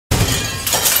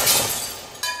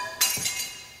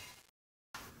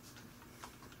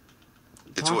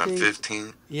It's what,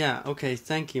 15? Yeah, okay,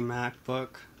 thank you,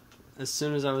 MacBook. As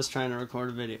soon as I was trying to record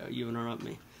a video, you interrupt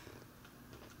me.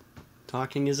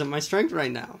 Talking isn't my strength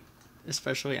right now,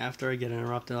 especially after I get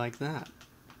interrupted like that.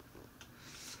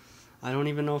 I don't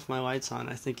even know if my light's on.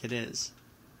 I think it is.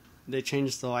 They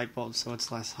changed the light bulb so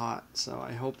it's less hot, so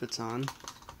I hope it's on.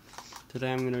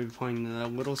 Today I'm going to be playing the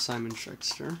Little Simon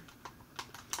Trickster.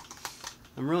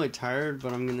 I'm really tired,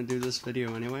 but I'm going to do this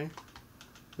video anyway.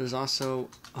 There's also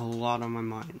a lot on my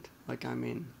mind. A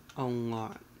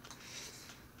lot.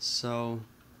 So,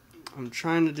 I'm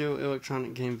trying to do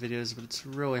electronic game videos, but it's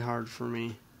really hard for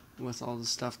me with all the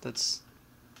stuff that's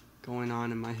going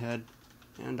on in my head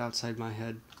and outside my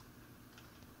head.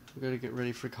 I've got to get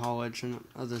ready for college and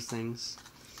other things.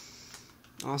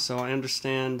 Also, I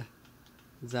understand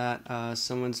that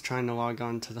someone's trying to log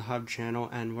on to the hub channel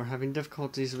and we're having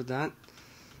difficulties with that.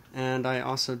 And I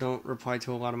also don't reply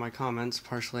to a lot of my comments,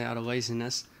 partially out of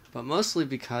laziness, but mostly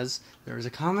because there is a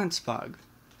comments bug.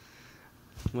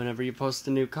 Whenever you post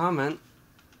a new comment,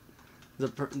 the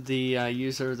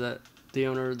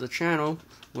owner of the channel,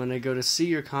 when they go to see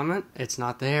your comment, it's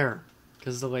not there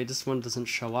because the latest one doesn't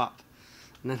show up,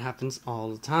 and that happens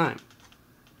all the time.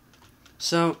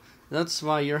 So that's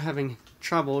why you're having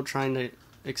trouble trying to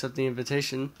accept the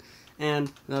invitation,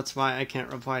 and that's why I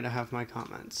can't reply to half my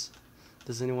comments.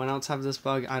 Does anyone else have this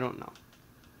bug? I don't know.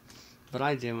 But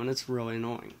I do, and it's really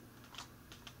annoying.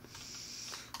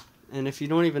 And if you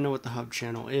don't even know what the hub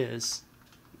channel is,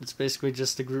 it's basically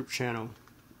just a group channel.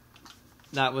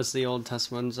 That was the old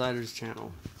Tesla Insiders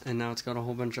channel, and now it's got a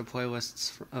whole bunch of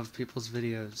playlists of people's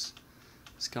videos.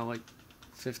 It's got like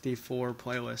 54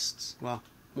 playlists. Well,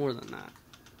 more than that.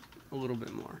 A little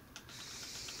bit more.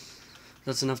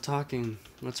 That's enough talking.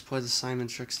 Let's play the Simon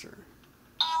Trickster.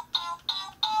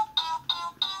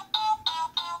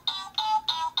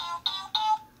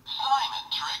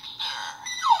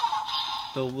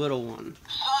 The little one.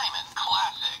 Simon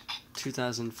Classic.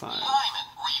 2005. Simon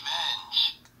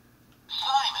Revenge.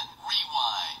 Simon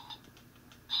Rewind.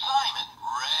 Simon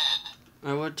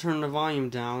Red. I would turn the volume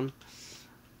down,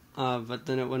 but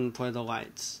then it wouldn't play the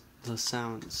lights, the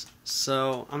sounds.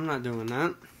 So I'm not doing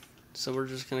that. So we're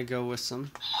just gonna go with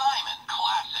some. Simon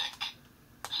Classic.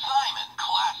 Simon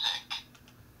Classic.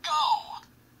 Go.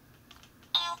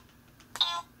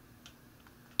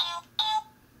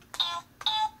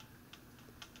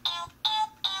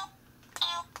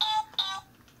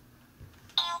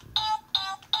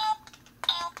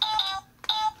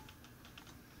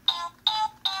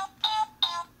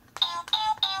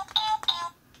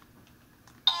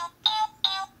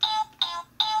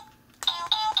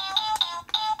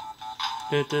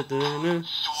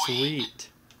 Sweet.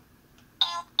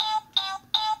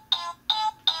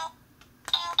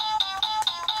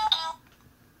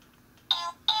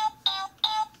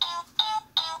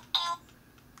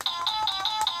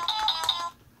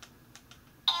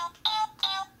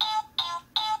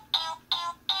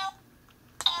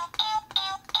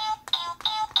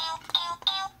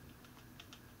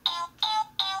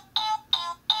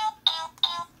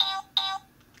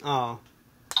 Oh.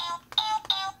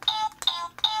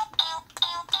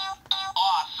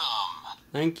 Awesome.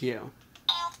 Thank you.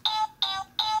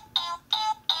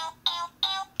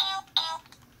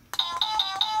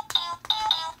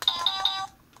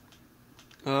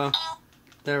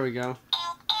 There we go.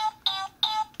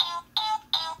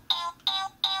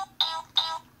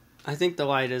 I think the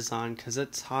light is on because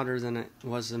it's hotter than it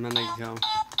was a minute ago.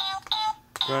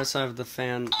 But I also have the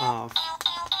fan off.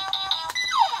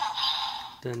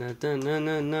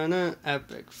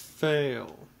 Epic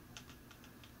fail.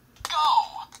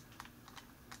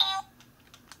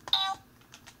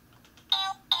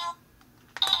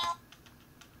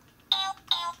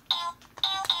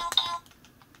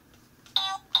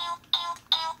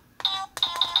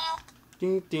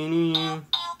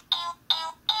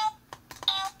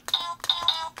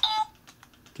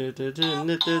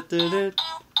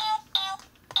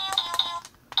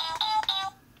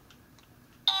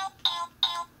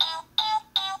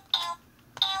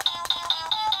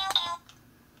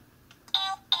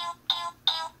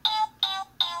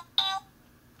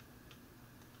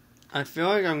 I feel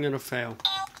like I'm gonna fail.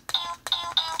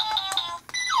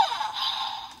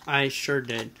 I sure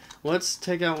did. Let's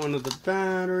take out one of the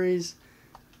batteries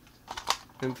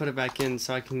and put it back in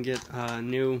so I can get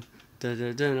new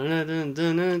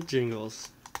jingles.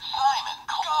 Simon,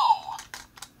 go!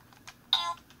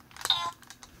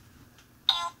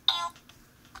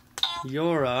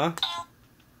 Yora.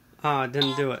 Ah,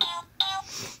 didn't do it.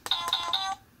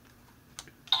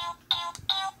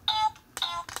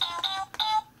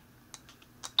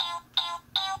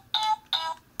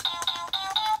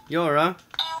 Yora.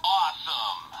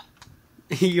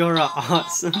 You're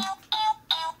awesome.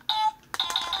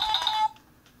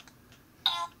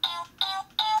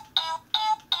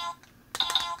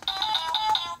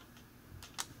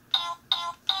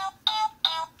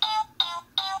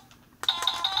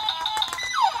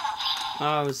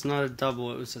 Oh, it's not a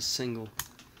double, it was a single.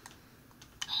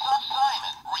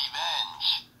 Simon,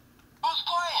 revenge. Who's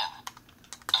playing?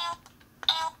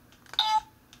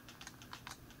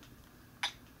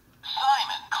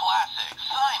 Simon, classic.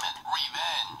 Simon,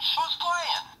 revenge. Who's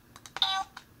playing?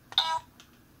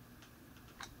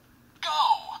 Go.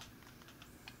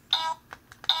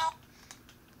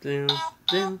 Down,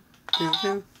 down, down,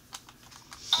 down.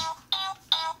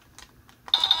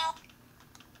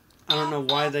 I don't know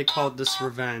why they called this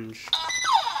revenge.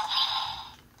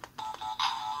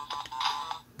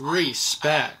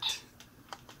 Respect.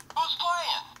 Who's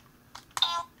playing?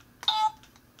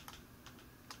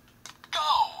 Go.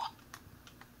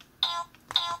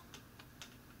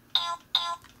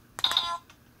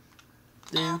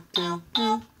 Down, down,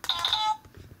 down.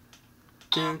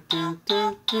 Down, down,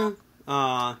 down, down.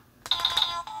 Aw,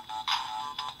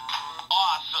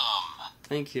 Awesome.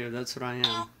 thank you, that's what I am.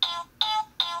 Nice.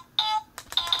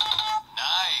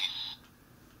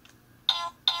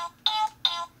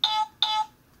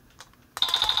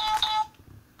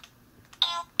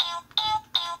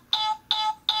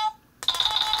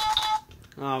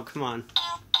 Oh, come on.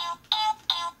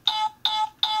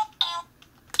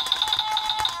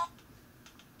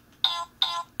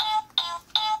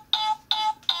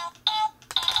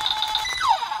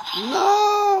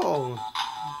 No!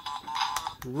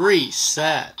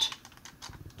 Reset.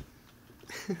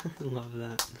 I love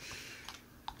that.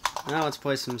 Now let's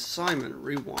play some Simon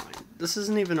Rewind. This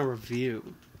isn't even a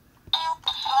review.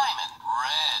 Simon,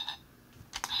 red.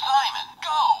 Simon,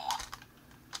 go.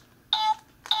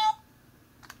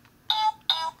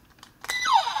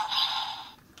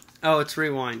 Oh, it's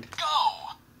Rewind. Go.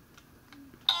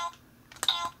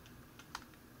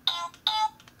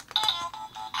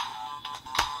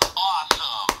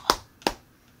 Awesome.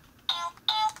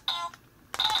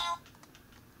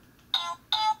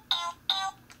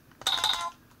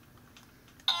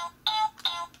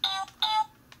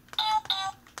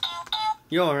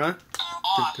 Yora.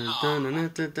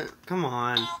 Awesome. Come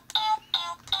on.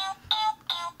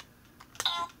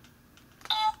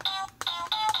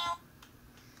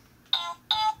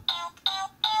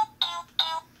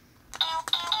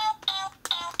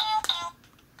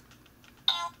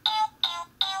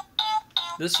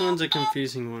 This one's a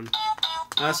confusing one.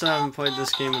 I also haven't played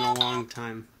this game in a long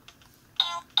time.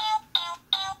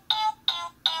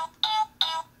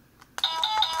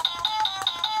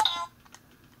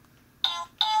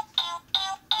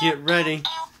 Get ready.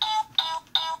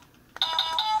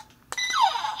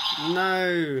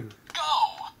 No.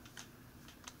 Go.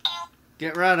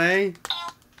 Get ready.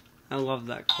 I love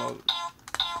that quote.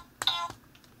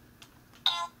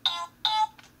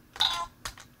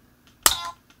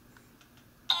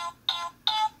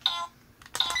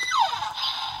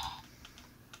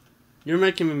 You're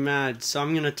making me mad, so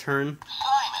I'm gonna turn.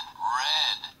 Simon,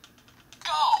 red.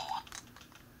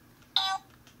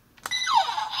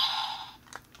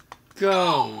 Go.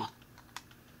 Go.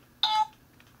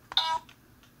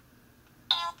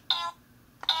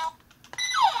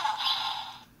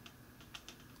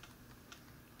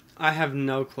 I have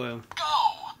no clue. Go.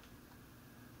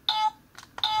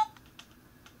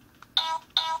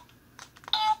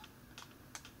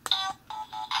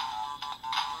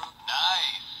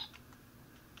 Nice.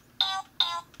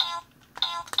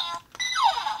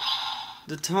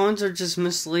 The tones are just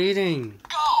misleading.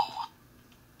 Go.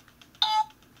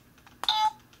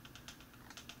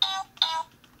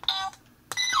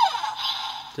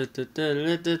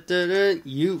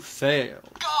 You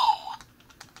failed. Go.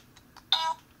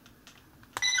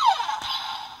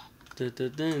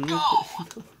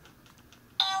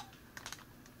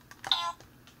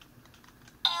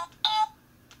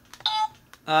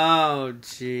 Oh,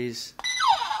 jeez.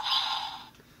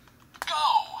 Go.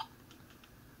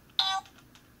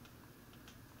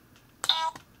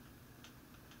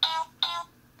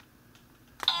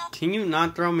 Can you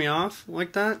not throw me off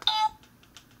like that?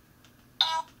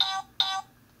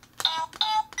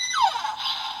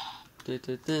 Go.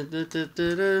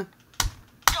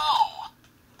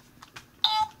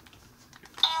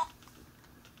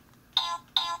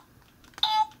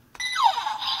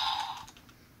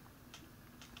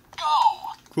 Go.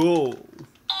 Cool.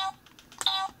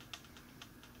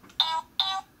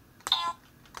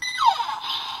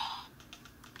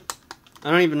 I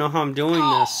don't even know how I'm doing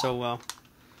this so well.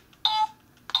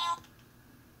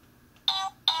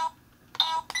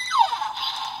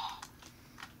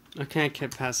 I can't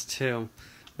get past 2.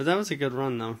 But that was a good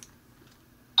run, though.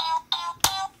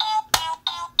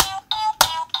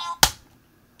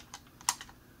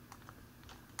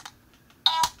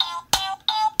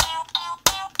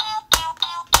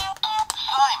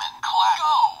 Simon, clap.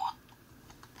 Go.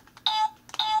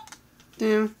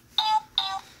 Damn.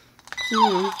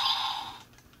 Damn.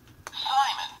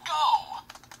 Simon, go.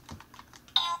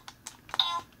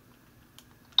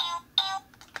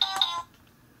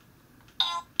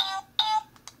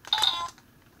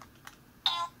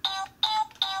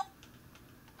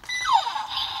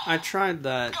 I tried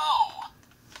that. Go.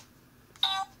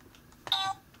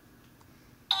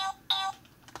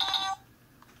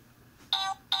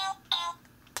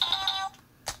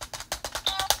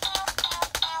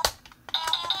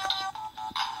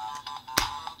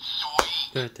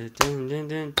 Sweet. Dun, dun, dun, dun,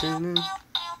 dun, dun.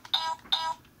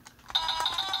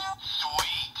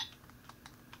 Sweet.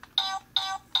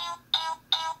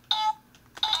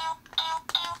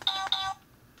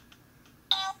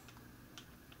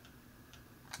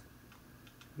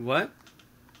 What?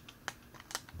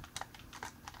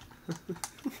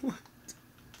 What?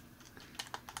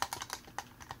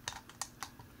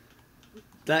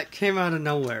 That came out of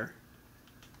nowhere.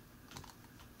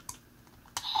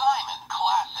 Simon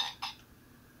classic.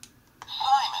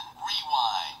 Simon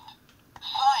rewind.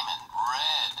 Simon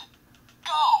red.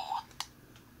 Go.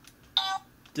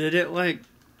 Did it, like,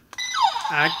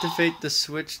 activate the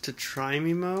switch to try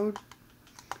me mode?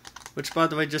 Which, by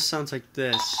the way, just sounds like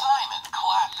this. Simon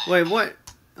classic. Wait, what?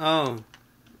 Oh.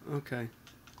 Okay.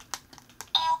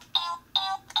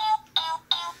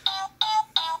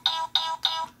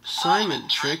 Simon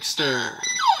Trickster.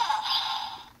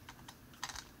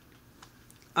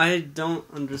 I don't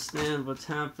understand what's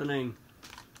happening.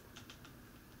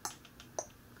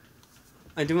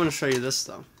 I do want to show you this,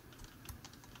 though.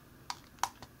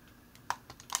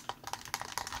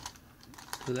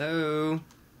 Hello?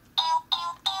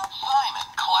 Simon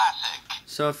classic.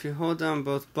 So if you hold down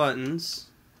both buttons...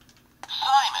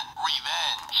 Simon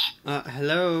revenge.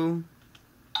 Hello?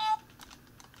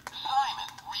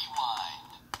 Simon rewind.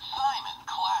 Simon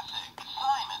classic.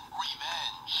 Simon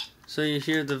revenge. So you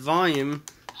hear the volume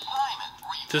Simon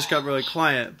revenge. just got really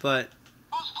quiet, but...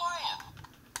 Who's playing?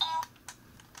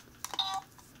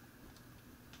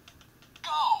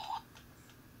 Go.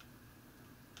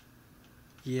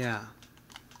 Yeah.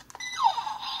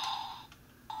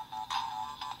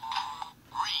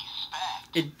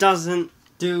 Respect. It doesn't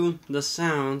do the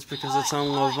sounds because it's on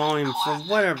low volume for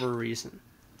whatever reason.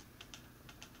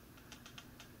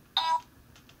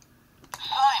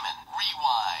 Simon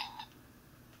rewind.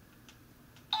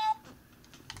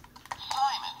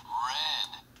 Simon red.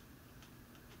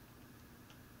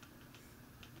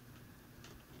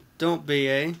 Don't be,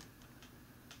 eh?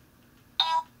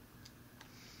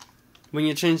 When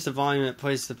you change the volume, it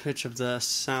plays the pitch of the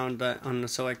sound on the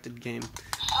selected game.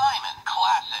 Simon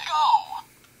classic. Go.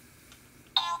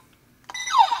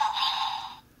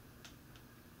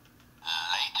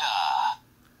 Later.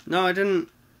 No, I didn't...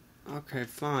 Okay,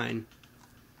 fine.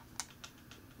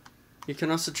 You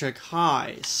can also check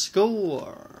high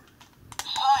score.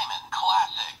 Simon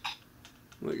classic.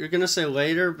 What, you're gonna say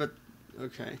later, but...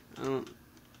 Okay, I don't...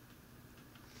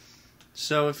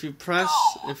 So if you press...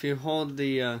 If you hold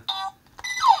the,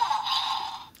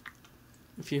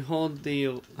 If you hold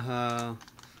the,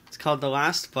 it's called the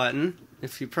last button.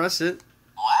 If you press it,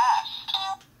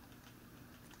 Last.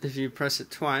 if you press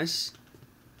it twice,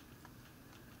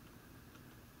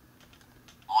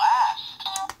 Last.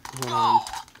 hold on,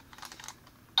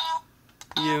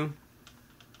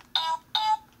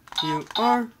 you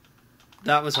are,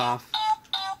 that was off,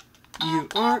 you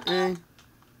are a,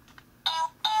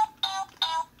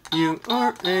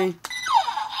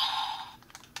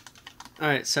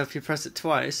 alright, so if you press it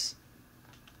twice,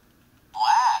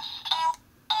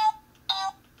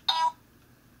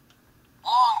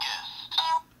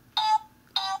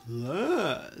 Last.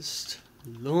 Longest.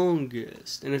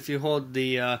 longest, and if you hold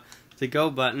the go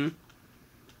button,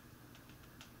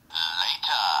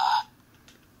 Later.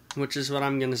 which is what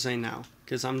I'm gonna say now,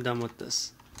 because I'm done with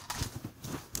this.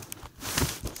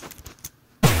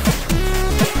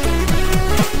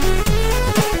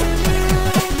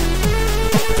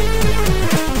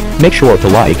 Make sure to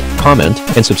like, comment,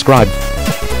 and subscribe.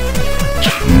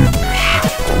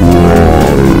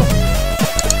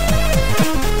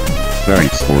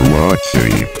 Thanks for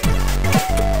watching.